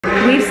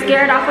We've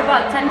scared off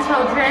about 10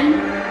 children.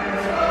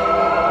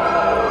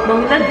 But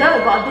we look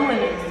good while doing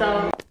it,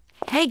 so.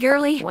 Hey,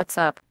 girly. What's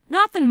up?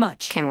 Nothing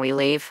much. Can we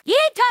leave? Yeah,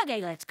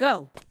 Tage, let's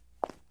go.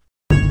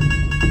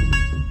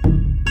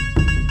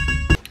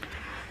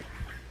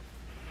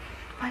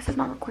 Why is it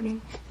not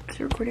recording? Is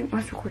it recording? Why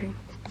is it recording?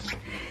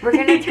 We're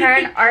gonna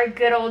turn our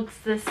good old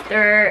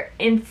sister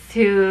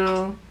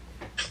into...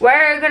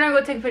 We're gonna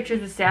go take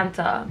pictures with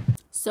Santa.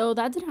 So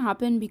that didn't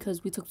happen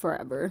because we took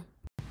forever.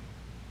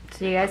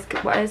 So you guys,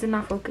 why is it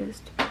not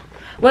focused?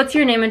 What's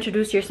your name?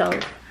 Introduce yourself.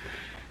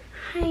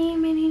 Hi,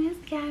 my name is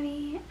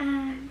Gabby,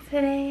 and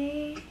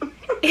today...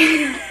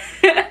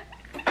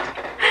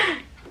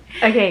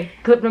 Okay,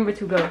 clip number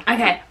 2, go.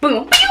 Okay,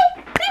 boom.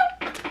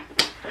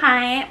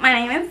 Hi, my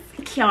name is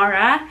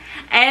Kiara,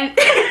 and...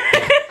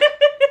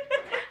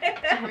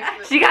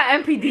 She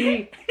got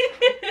MPD.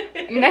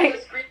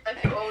 Next.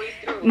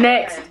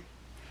 Next.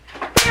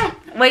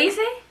 What you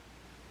say?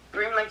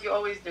 Scream like you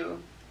always do.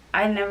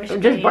 I never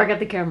scream. Just bark at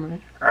the camera.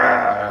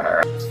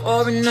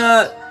 Foreign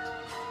nut.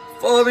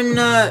 Foreign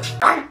nut.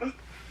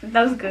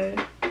 That was good.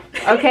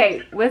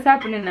 Okay, what's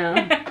happening now?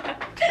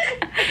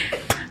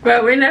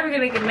 Bro, we're never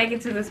gonna make it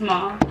to this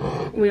mall.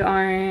 We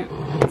aren't.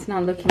 It's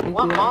not looking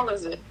What good. mall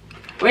is it?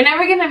 We're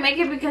never gonna make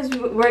it because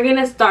we're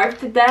gonna starve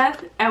to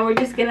death and we're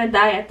just gonna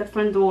die at the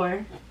front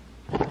door.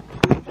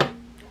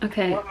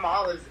 Okay, What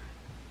mall is it?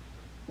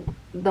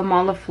 the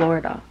Mall of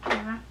Florida.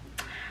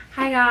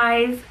 Hi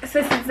guys,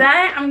 so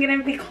today I'm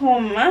gonna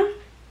become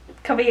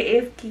cover your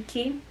ears,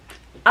 Kiki.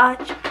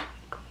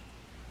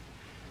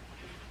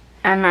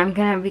 And I'm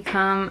gonna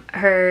become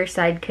her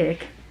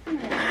sidekick.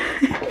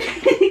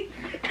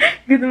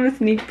 Give them a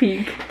sneak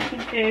peek.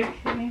 Okay.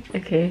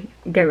 Okay,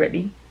 get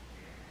ready.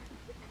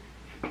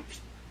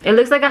 It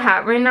looks like a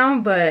hat right now,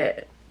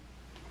 but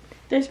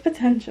There's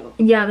potential.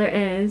 yeah, there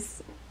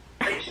is.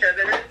 Are you sure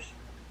there is?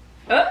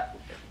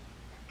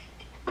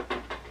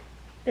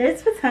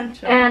 There's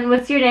potential. And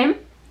what's your name?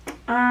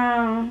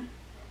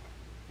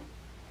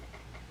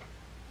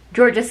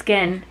 Georgia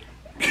Skin.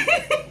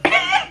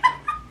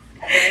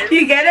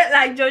 You get it,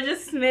 like Georgia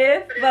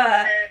Smith,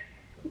 but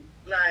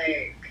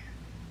Like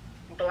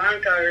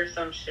Blanca or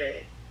some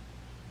shit.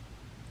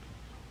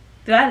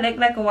 do I look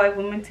like a white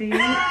woman to you? We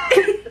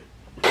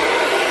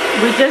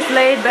just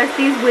laid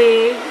Bestie's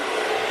wig.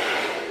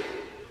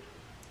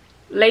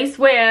 Lace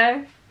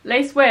wear.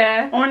 Lace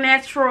wear. All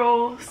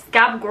natural,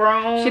 scalp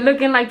grown. She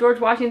looking like George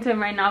Washington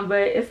right now,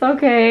 but it's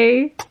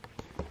okay.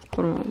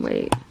 Hold on,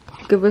 wait.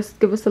 Give us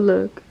a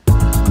look.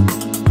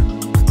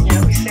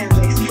 Yeah, we saying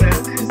lace wear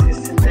because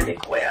it's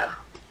synthetic wear.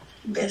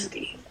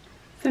 Bestie.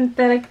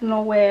 synthetic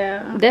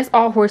nowhere. That's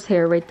all horse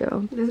hair right there.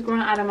 This is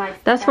growing out of my.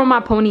 That's from my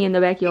pony in the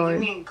You backyard.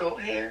 mean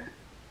goat hair?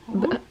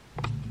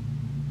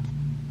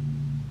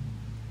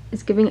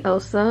 It's giving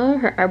Elsa.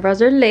 Her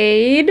eyebrows are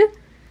laid.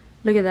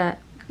 Look at that.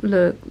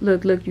 Look.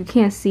 You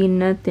can't see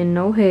nothing.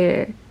 No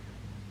hair.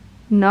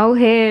 No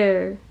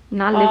hair.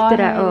 Not lifted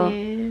at all.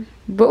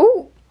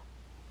 Boo.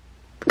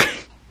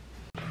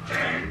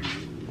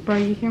 Bro,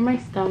 you hear my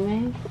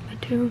stomach? I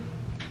do.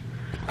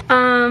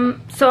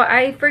 So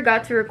I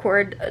forgot to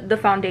record the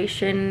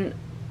foundation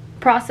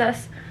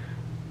process.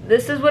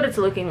 This is what it's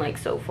looking like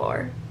so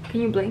far.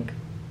 Can you blink?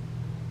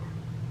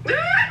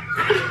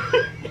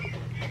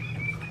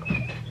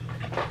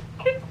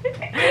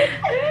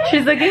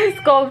 She's looking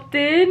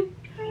sculpted.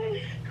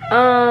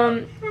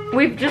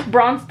 We've just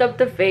bronzed up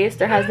the face.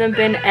 There hasn't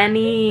been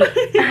any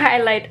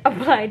highlight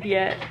applied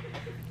yet.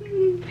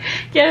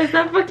 Yeah,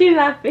 stop fucking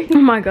laughing.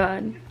 Oh my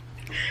god.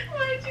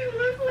 Why'd you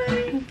look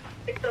like?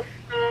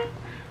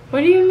 What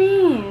do you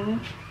mean?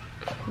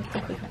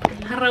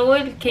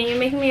 Raul, can you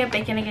make me a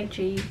bacon, egg, and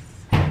cheese?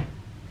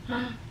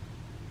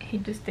 He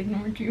just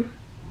ignored you.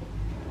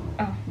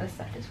 Oh, that's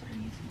that is what it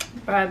is.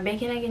 Bro,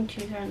 bacon, egg, and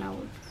cheese right now.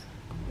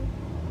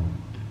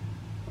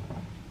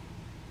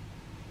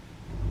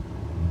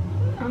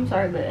 I'm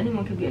sorry, but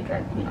anyone could be a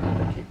drag queen.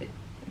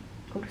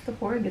 Go to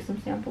Sephora, get some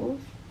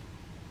samples.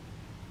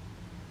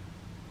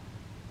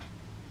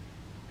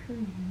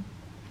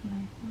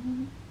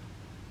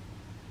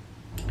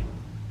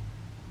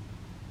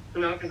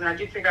 No, because how'd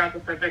you figure out the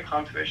perfect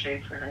contour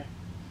shade for her?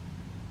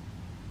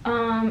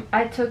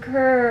 I took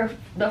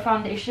the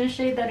foundation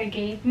shade that it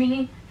gave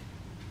me,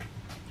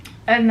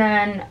 and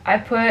then I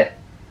put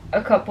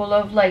a couple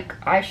of like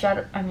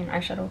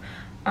eyeshadow.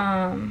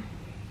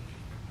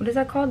 What is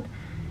that called?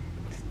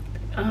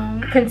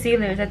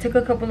 Concealers. I took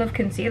a couple of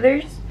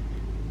concealers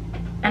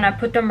and I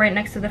put them right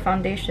next to the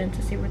foundation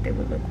to see what they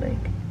would look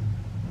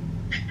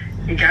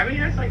like. Gabby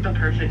has like the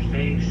perfect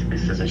face.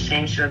 It's just a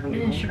shame she doesn't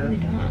Yeah, get she makeup. really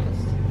does.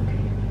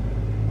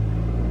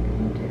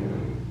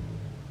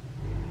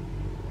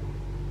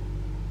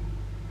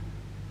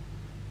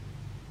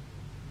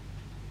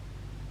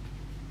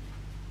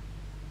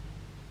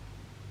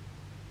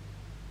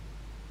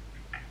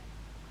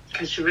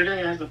 Because she really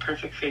has the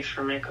perfect face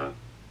for makeup.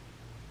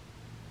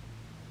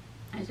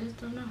 I just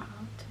don't know how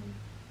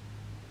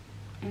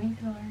to. I need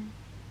to learn.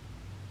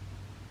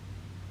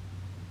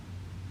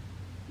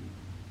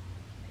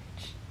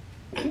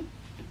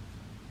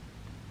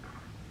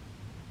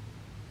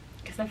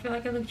 Because I feel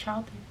like I look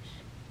childish.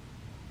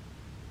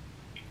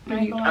 I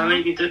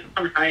mean, you did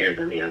one higher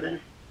than the other.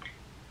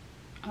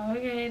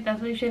 Okay, that's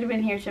what you should have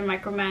been here to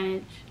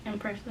micromanage in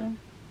person.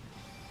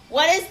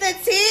 What is the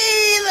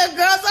tea? The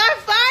girls are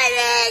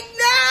fighting!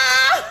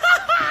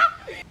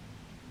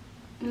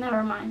 No!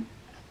 Never mind.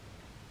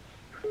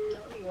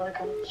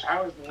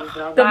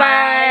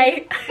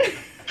 Goodbye.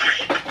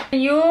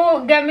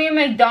 You get me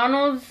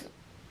McDonald's.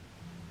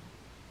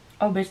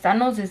 Oh, bitch, that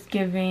nose is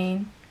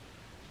giving.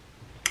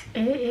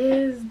 It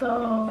is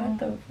though. What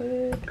the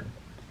fuck?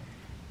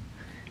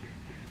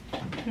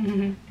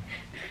 Please.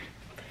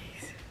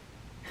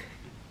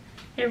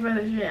 Your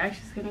brother's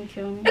reaction is gonna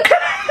kill me.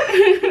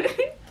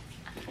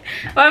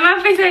 Why my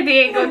face ID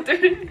ain't go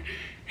through?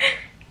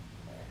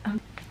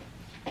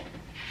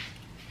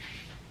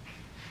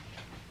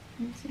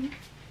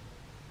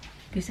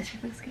 Bitch, that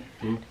shit looks good.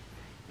 Hmm?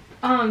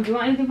 Do you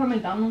want anything from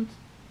McDonald's?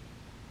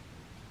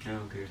 I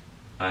don't care.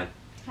 Hi.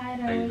 Hi, How you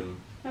Dad. doing?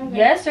 Okay.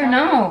 Yes or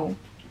no?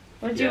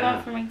 What do you Yeah.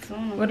 want from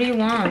McDonald's? What do you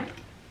want?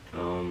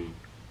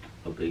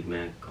 A Big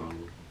Mac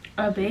combo.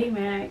 A Big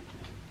Mac.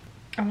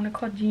 I want to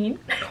call Gene.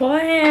 Call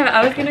him.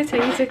 I was gonna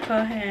tell you to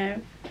call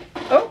him.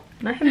 Oh,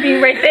 not him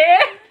being right there.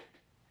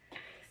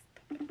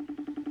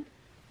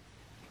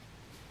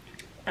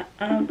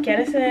 Get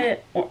us a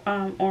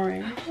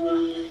orange.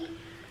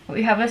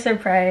 We have a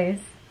surprise.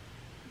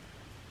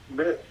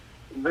 No,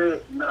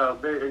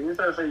 babe, if you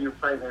start saying you're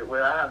pregnant,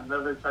 where I have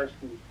never touched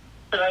you.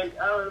 Like,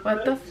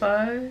 What the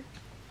fuck?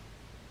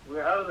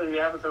 Where I was like, you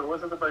haven't said,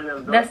 what's the surprise you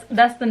haven't done?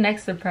 That's the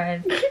next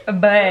surprise.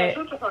 But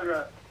Shut the fuck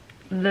up.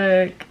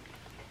 look.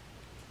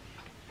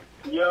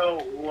 Yo,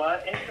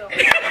 what in the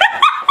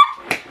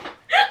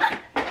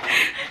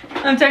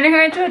I'm turning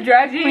her into a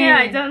drag queen. Yeah,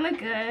 I don't look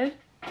good.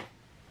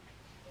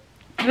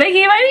 Look,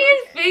 he biting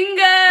his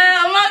finger.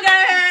 Oh my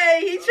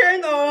god, he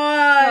turned on.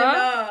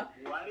 Huh?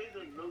 Why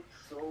does it look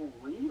so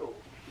real?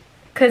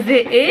 Cause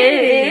it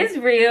is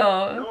real.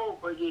 No,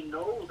 but your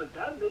nose, like,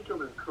 that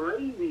makeup is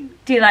crazy.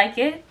 Do you like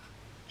it?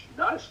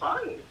 No, it's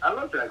fine. I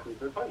love drag queens.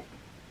 They're funny.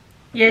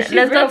 Yeah,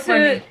 let's go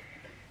funny.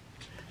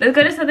 Let's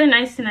go to Southern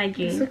Nights tonight,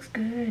 Gene. This looks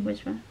good.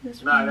 Which one?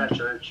 This No, I got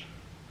church.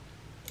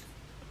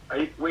 Are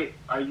you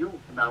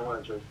not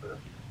going to church for this?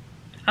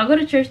 I'll go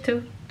to church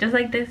too, just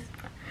like this.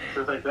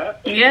 Just like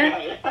that?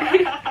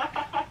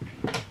 Yeah.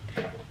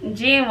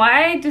 Gene,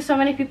 why do so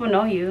many people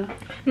know you?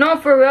 No,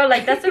 for real.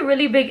 Like that's a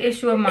really big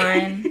issue of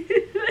mine.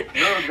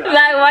 No,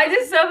 Like, why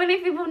do so many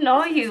people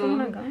know you? Oh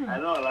my god. I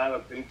know a lot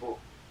of people.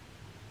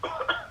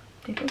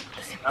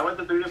 I went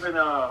to three different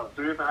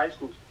high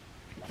schools.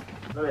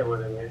 No, they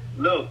weren't there.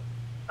 Look,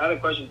 I had a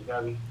question,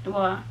 Gabby.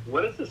 What?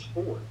 What is this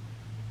for?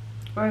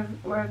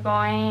 We're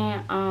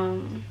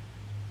going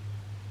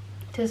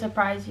to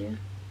surprise you.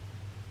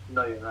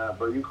 No, you're not.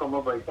 But you come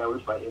up like that, we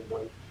fighting,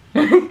 boy.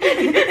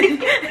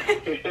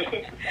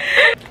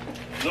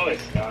 No,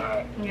 it's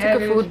not. Yeah,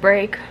 Took a food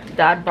break.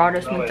 Dad brought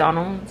us No,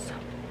 McDonald's.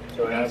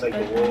 So it has like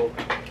the wool.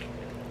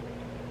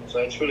 So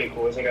it's really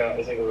cool. It's like a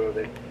real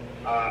thing.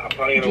 I'm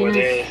probably gonna wear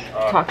Gina's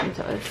this. talking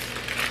to us.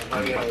 I'm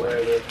probably gonna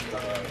wear this.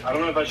 I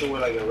don't know if I should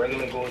wear like a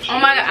regular gold chain. Oh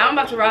my god, I'm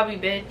about to rob you,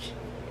 bitch.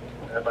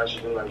 If I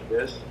should do like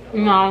this.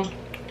 No.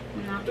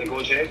 No. The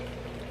gold chain?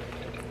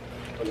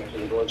 Okay, so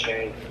the gold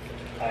chain.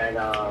 And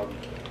I'm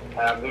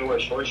gonna wear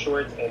short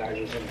shorts and I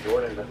just some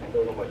Jordans. I think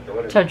those are my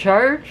Jordans. To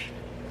church?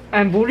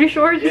 And booty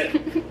shorts? Yeah.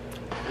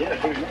 Yeah,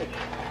 pretty much.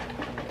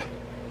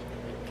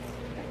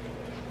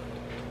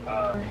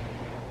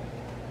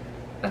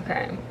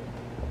 Okay.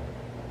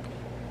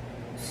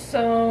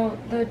 So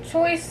the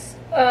choice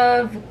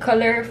of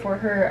color for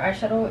her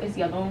eyeshadow is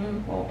yellow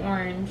or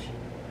orange.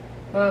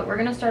 But we're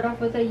gonna start off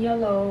with a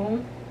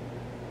yellow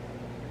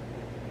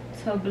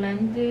to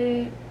blend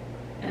it,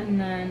 and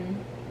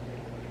then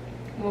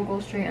we'll go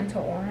straight into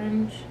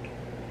orange.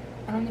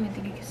 I don't even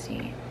think you can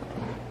see.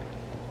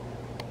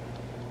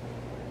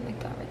 Like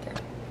that right there.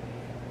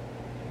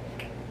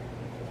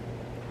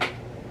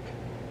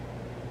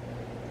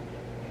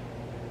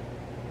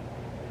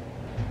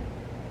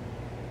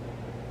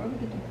 Where would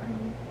we get the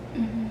brown?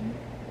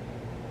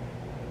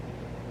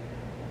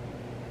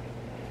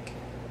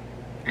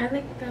 I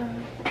like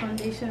the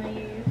foundation I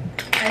use.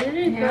 I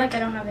didn't feel like I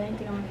don't have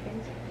anything on my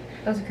face.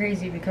 That's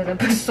crazy because I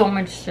put so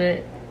much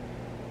shit.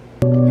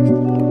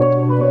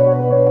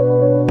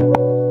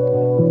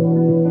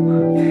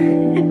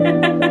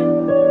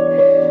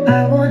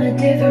 I want a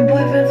different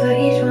boyfriend for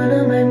each one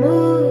of my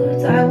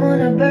moods. I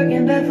want a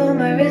Birkin bag for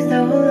my wrist,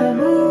 a hula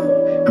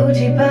hoop.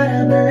 Gucci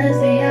Prada,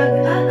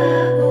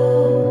 Balenciaga,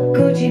 ooh.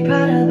 Gucci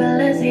Prada,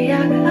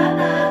 Balenciaga,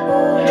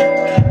 ooh.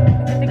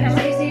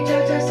 Stacy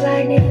truck just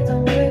like niggas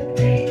on grip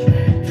tape.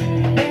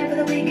 Man for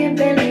the weekend,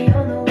 Bentley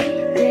on the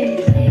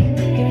weekdays.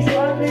 Give me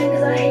sparkling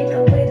 'cause I hate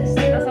the way the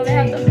That's how they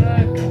have the taste.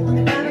 book. On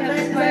the bottom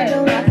lines 'cause I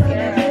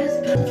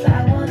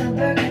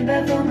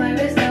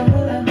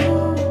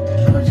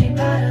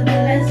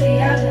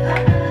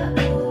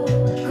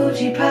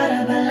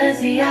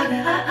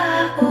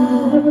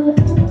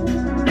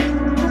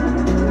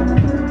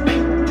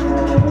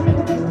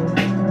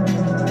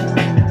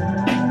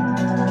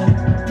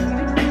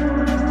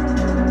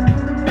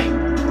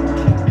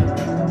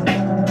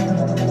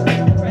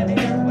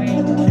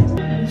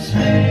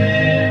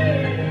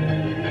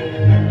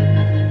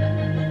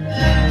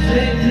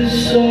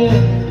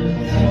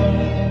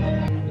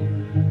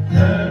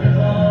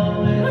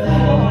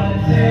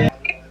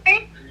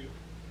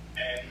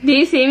Do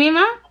you see me,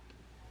 Ma?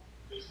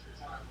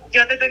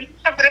 Yo te estoy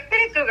frente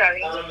y tú,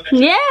 Gaby.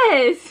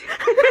 Yes.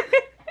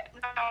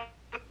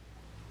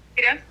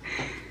 Mira.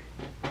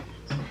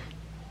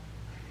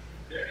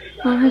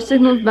 Oh, her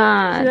signal's She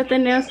bad. got the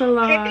nail ¿Qué te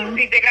salon.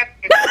 hiciste,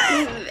 Gaby?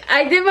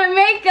 I did my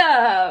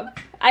makeup.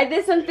 I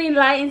did something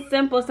light and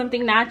simple,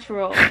 something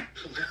natural.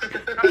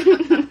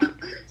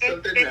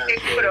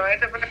 Seguro,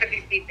 eso fue lo que te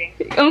hiciste.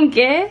 ¿Un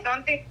qué?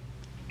 Sonte.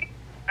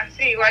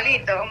 Así,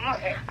 igualito.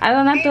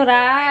 Algo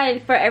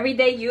natural for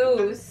everyday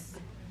use.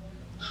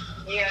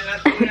 Mira,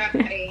 natural.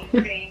 Sí,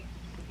 sí.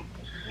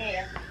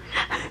 Mira.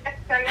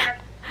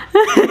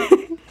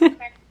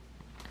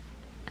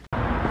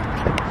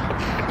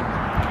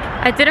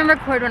 I didn't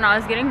record when I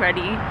was getting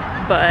ready,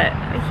 but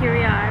Here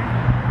we are.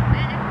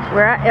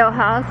 we're at Ale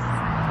House.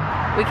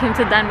 We came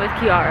to dine with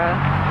Kiara.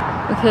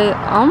 Okay,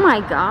 oh my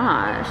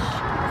gosh.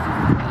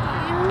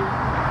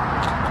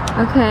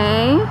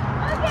 Okay.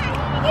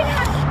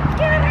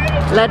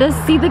 Let us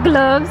see the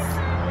gloves.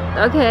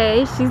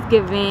 Okay, she's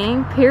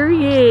giving.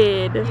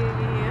 Period.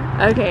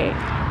 Okay.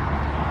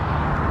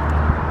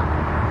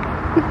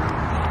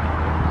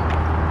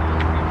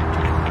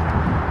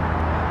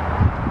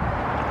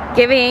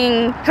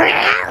 Giving.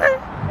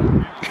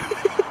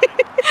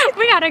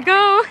 We gotta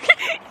go.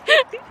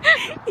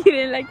 You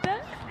didn't like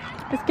that?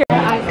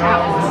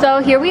 So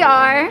here we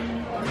are.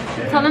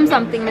 Tell them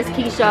something, Miss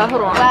Keisha.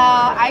 Hold on.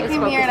 Well, I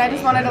came here and I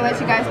just wanted to let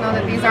you guys know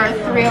that these are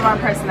 3 of our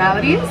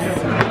personalities.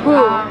 Who?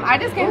 I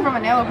just came from a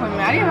nail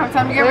appointment. I didn't have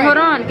time to get Wait, ready. hold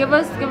on. Give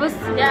us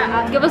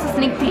a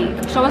sneak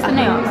peek. Show us the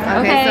nails.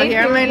 Okay, so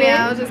here are my period.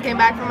 nails. Just came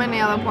back from a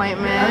nail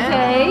appointment.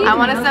 Okay, I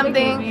wanted nails are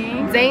something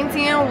giving.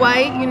 dainty and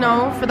white, you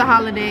know, for the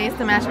holidays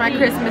to match my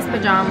Christmas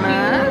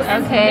pajamas.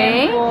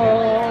 Okay.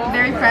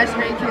 Very fresh,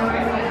 very cute.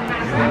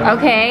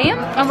 Okay.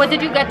 And what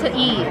did you get to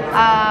eat?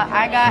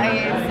 I got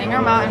a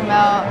Singer Mountain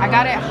Melt. I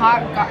got it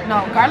hot,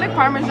 garlic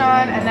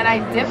parmesan, and then I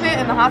dip it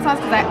in the hot sauce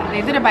because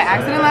they did it by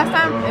accident last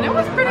time, and it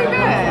was pretty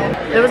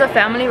good. There was a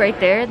family right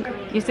there.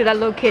 You see that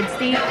little kid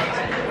seat?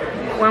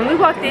 When we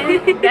walked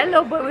in, that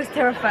little boy was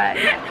terrified.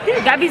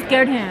 Gabby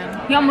scared him.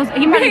 He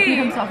might have peed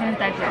himself in his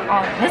diaper.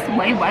 Oh, this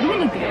way, why do we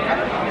look good?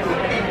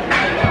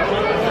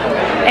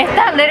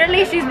 Esta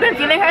literally, she's been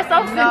feeling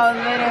herself since. No,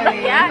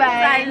 literally. Yeah, 'cause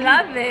Like, I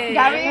love it.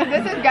 Gabby,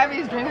 this is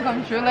Gabby's dream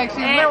come true. Like, she's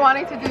been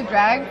wanting to do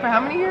drag for how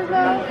many years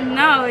now?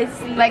 No,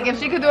 it's Like, if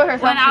she could do it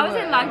herself, when I she was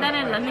would. in lockdown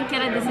in London,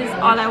 Canada, this is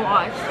all I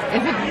watched.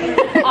 Is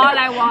it- All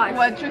I watched.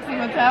 What, Trixie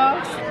Mattel?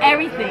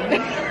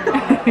 Everything.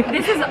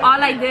 This is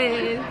all I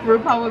did.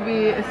 RuPaul would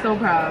be so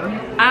proud.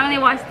 I only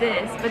watched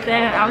this, but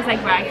then I was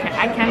like, bro,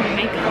 I can't do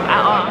makeup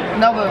at all.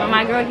 No, But but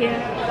my girl here,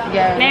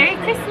 yeah. Merry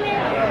Christmas.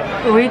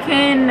 We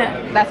can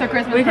That's her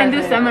Christmas do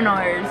present.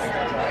 seminars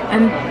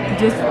and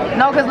just.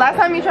 No, because last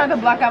time you tried to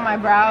block out my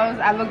brows,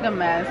 I looked a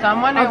mess. So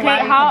I'm wondering why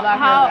Okay, you could block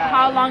hers out.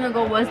 how long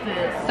ago was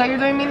this? So you're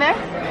doing me next?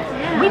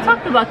 We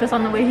talked about this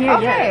on the way here.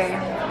 Okay.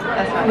 Yes.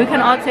 That's fine. We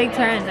can all take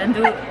turns and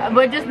do,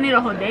 but just need a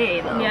whole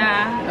day though.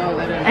 Yeah. No,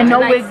 literally. And no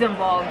Like- wigs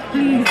involved,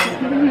 please.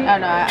 Oh,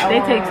 no, I They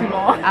won't. take too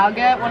long. I'll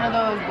get one of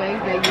those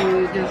wigs that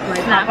you just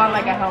like Snap. pop on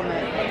like a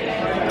helmet.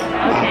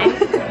 Okay.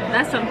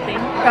 That's something.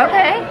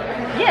 Okay.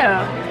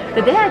 Yeah.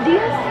 Did they have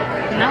these?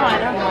 No, I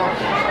don't know.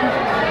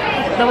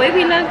 The way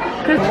we look.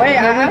 Wait,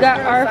 I we got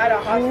our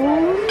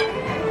food.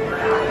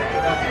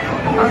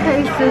 Okay,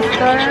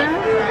 sister.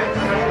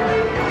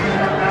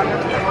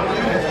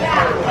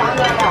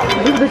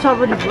 This bitch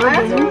already I asked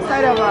for bourbon. a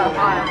side of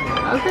hot.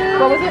 Okay.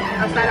 What was it?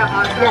 A side of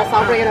hot. Yes,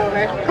 I'll bring it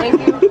over. Thank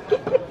you.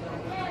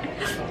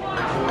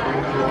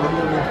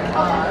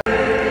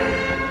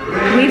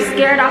 We've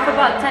scared off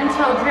about 10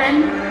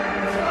 children.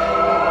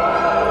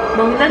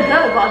 But we look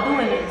good while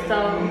doing it, so.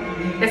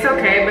 It's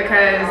okay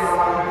because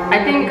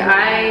I think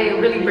I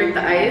really break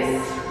the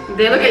ice.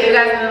 They look at you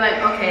guys and they're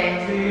like,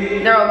 okay,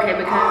 they're okay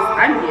because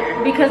I'm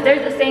here. Because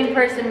there's the same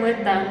person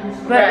with them.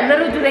 But Right.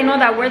 little do they know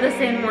that we're the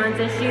same ones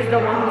and she's the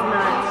one who's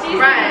not. She's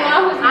Right. the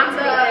one who's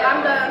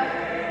I'm the.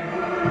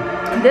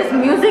 This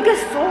music is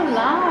so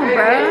loud,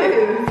 bro.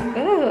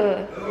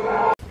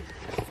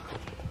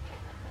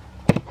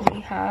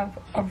 We have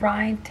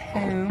arrived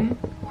home.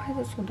 Why is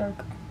it so dark?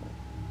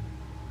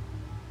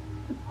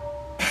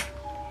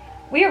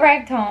 We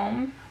arrived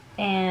home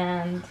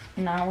and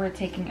now we're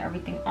taking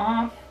everything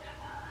off.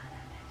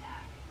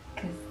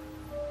 Because,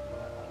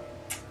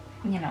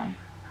 you know,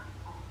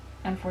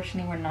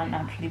 unfortunately we're not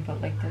naturally built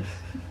like this.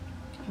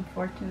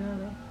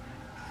 Unfortunately.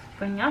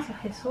 Coñazo,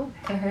 Jesús.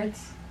 It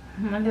hurts.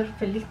 Manda el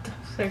pelito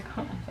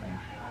seco.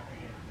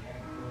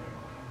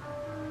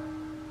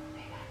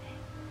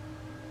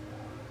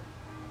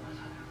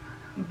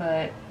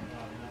 But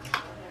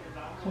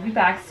we'll be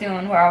back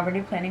soon. We're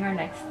already planning our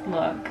next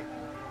look.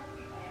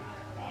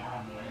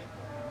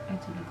 I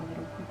have to look a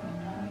little quick on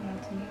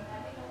that.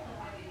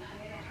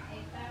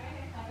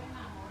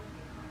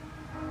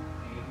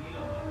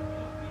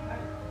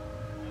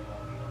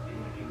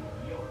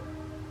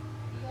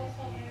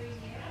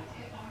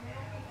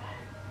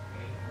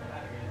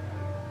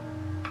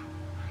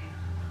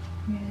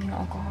 I'm using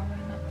alcohol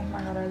right now. Oh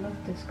my god, I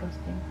look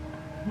disgusting.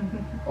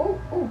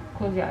 Oh,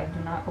 close your eyes.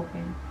 Do not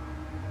open.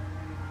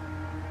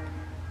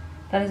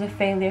 That is a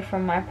failure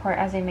from my part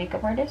as a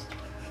makeup artist.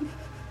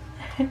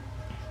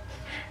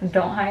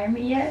 Don't hire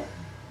me yet.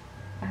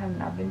 I have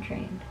not been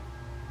trained.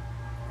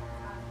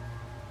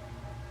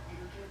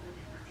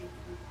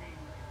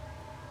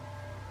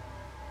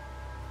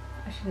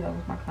 Actually, that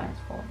was my client's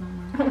fault.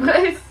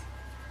 What?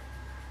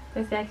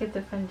 They say I could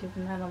defend you,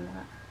 but not on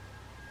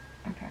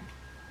that. Okay.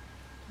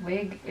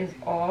 Wig is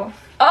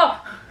off.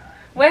 Oh!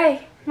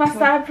 Wait! My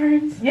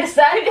sideburns. Your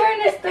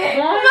sideburn is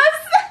still on? My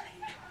side.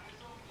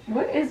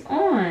 What is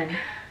on?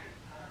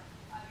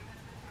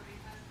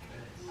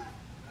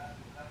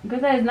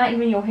 Because that is not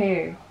even your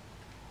hair.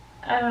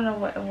 I don't know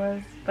what it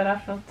was, but I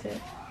felt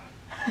it.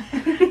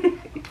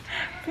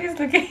 Please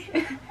look at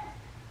it.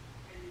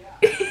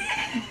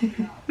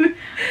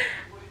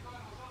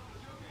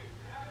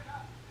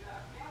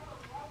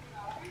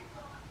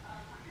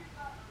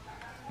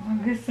 My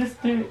good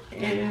sister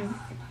is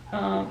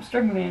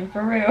struggling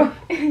for real.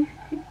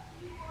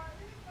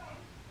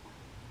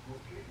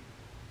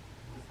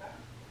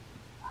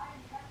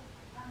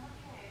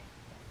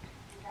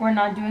 We're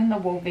not doing the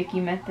Whoa Vicky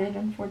method,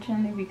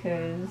 unfortunately,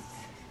 because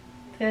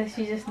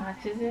She just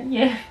notches it?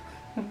 yeah.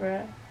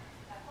 Bruh.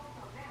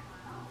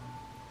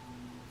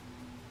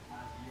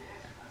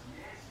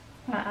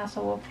 My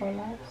asshole will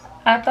prolapse.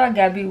 I thought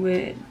Gabby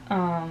would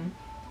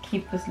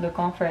keep this look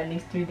on for at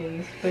least 3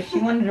 days, but she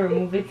wanted to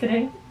remove it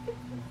today.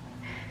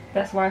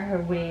 That's why her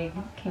wig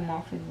came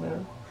off as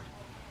well.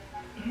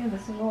 Yeah,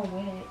 this is all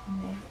wet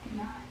and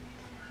nasty.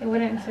 It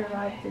wouldn't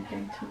survive the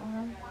day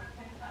tomorrow.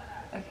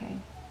 Okay.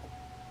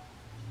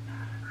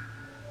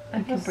 It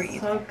You can feels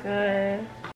breathe. so good.